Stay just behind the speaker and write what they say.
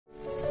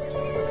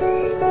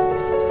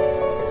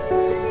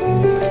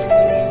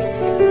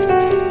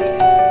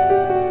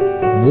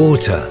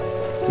Water.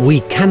 We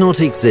cannot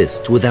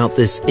exist without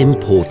this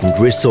important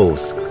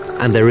resource,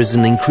 and there is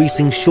an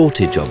increasing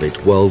shortage of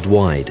it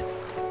worldwide.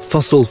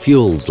 Fossil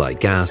fuels like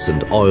gas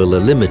and oil are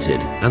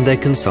limited, and their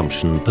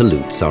consumption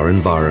pollutes our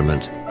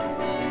environment.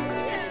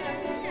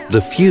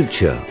 The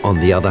future, on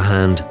the other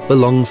hand,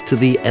 belongs to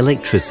the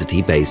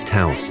electricity-based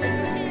house.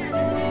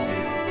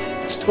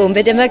 Strom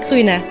wird immer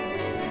grüner.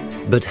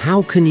 But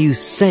how can you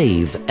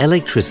save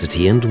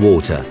electricity and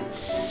water?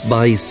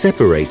 By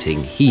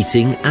separating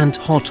heating and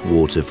hot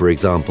water, for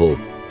example.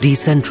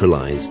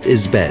 Decentralized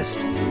is best.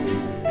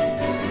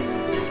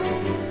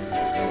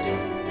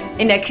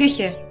 In der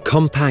Küche.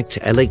 Compact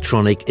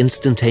electronic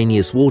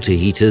instantaneous water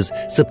heaters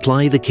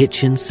supply the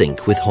kitchen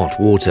sink with hot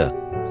water.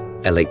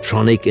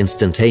 Electronic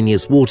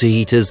instantaneous water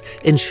heaters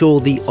ensure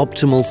the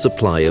optimal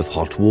supply of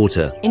hot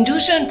water. In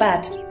Dusche und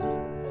Bad.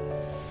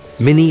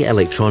 Mini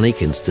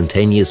electronic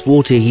instantaneous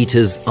water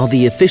heaters are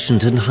the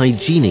efficient and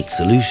hygienic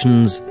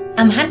solutions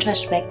am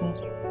Handwaschbecken.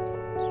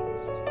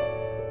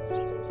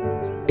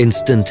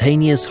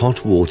 Instantaneous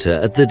hot water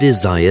at the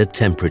desired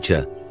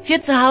temperature.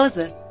 Für zu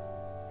Hause.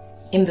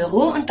 Im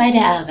Büro und bei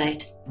der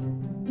Arbeit.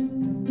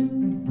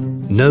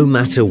 No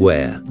matter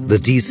where, the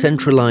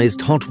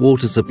decentralized hot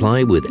water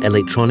supply with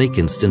electronic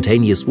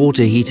instantaneous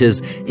water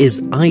heaters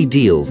is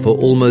ideal for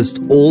almost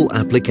all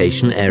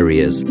application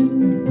areas.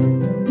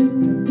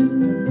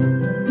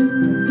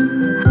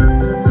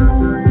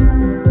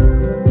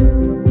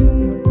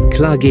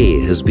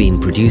 CLAGE has been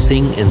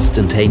producing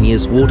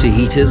instantaneous water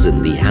heaters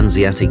in the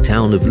Hanseatic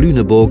town of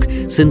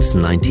Lueneburg since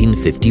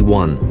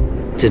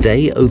 1951.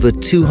 Today, over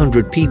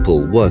 200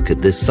 people work at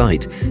this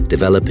site,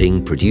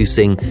 developing,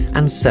 producing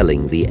and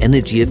selling the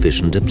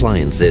energy-efficient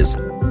appliances.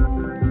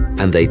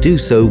 And they do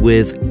so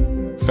with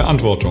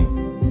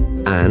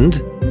Verantwortung and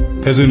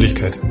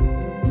Persönlichkeit.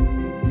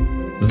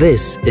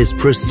 This is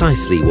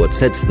precisely what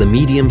sets the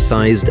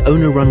medium-sized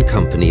owner-run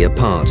company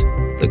apart.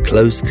 The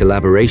close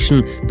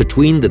collaboration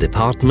between the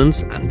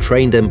departments and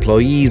trained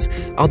employees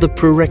are the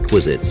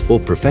prerequisites for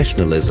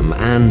professionalism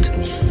and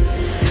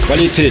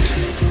Qualität.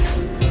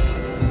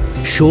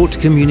 Short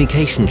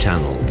communication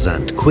channels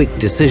and quick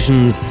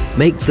decisions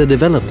make the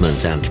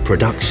development and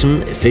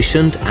production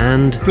efficient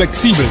and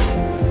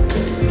Flexibel.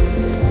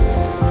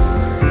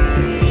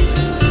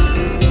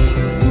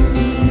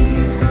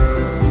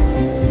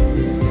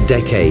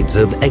 Decades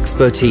of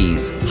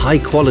expertise,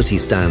 high-quality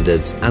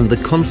standards and the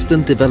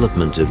constant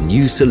development of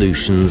new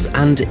solutions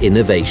and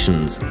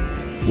innovations.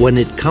 When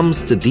it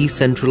comes to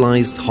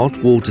decentralized hot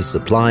water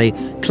supply,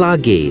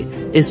 CLAGE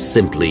is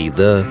simply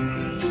the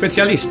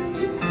Spezialist.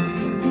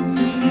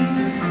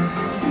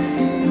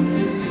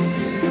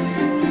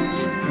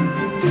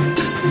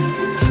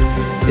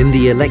 In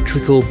the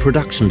electrical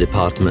production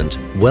department,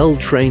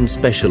 well-trained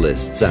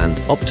specialists and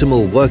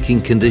optimal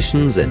working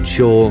conditions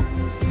ensure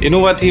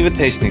Innovative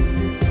Technik.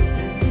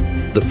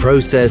 the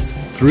process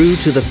through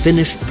to the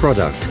finished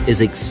product is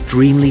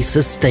extremely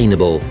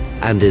sustainable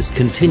and is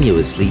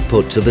continuously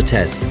put to the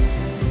test.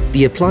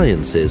 The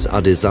appliances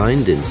are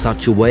designed in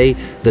such a way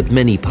that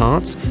many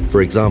parts,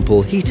 for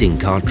example heating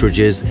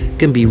cartridges,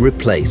 can be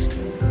replaced.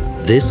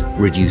 This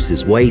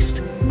reduces waste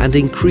and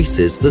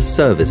increases the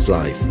service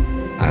life.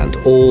 And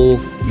all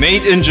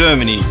Made in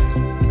Germany.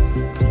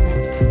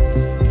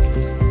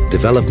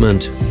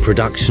 development,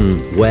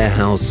 production,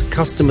 warehouse,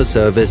 customer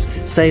service,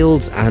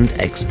 sales and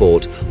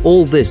export.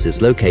 All this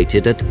is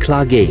located at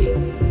CLAGE.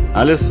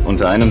 Alles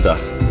unter einem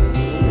Dach.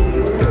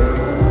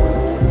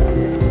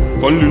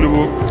 Von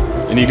Lüneburg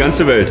in die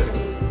ganze Welt.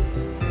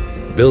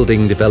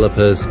 Building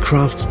developers,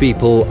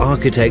 craftspeople,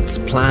 architects,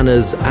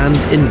 planners and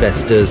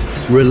investors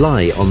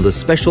rely on the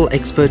special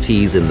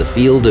expertise in the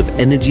field of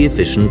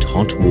energy-efficient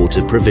hot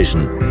water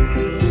provision.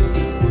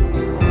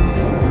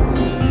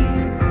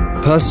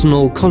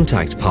 Personal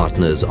contact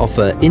partners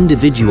offer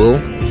individual,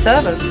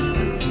 Service.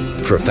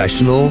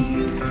 professional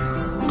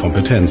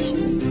Kompetenz.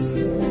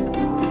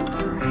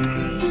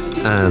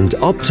 and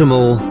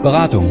optimal.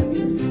 Beratung.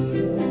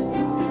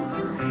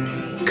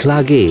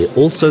 CLAGE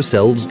also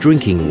sells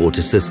drinking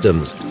water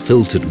systems,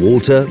 filtered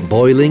water,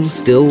 boiling,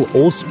 still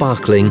or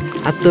sparkling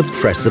at the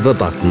press of a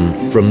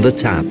button from the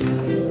tap.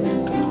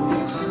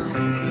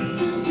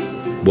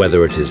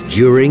 Whether it is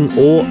during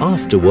or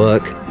after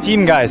work,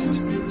 Teamgeist.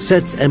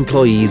 sets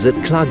employees at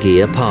CLAGE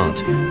apart.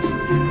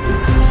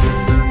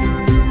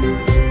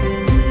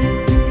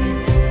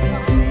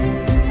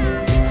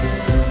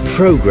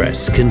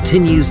 Progress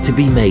continues to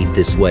be made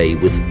this way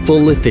with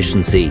full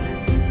efficiency.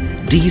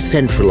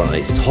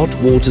 Decentralized hot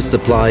water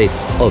supply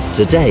of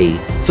today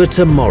for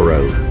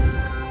tomorrow.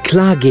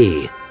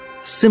 CLAGE,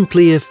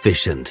 simply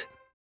efficient.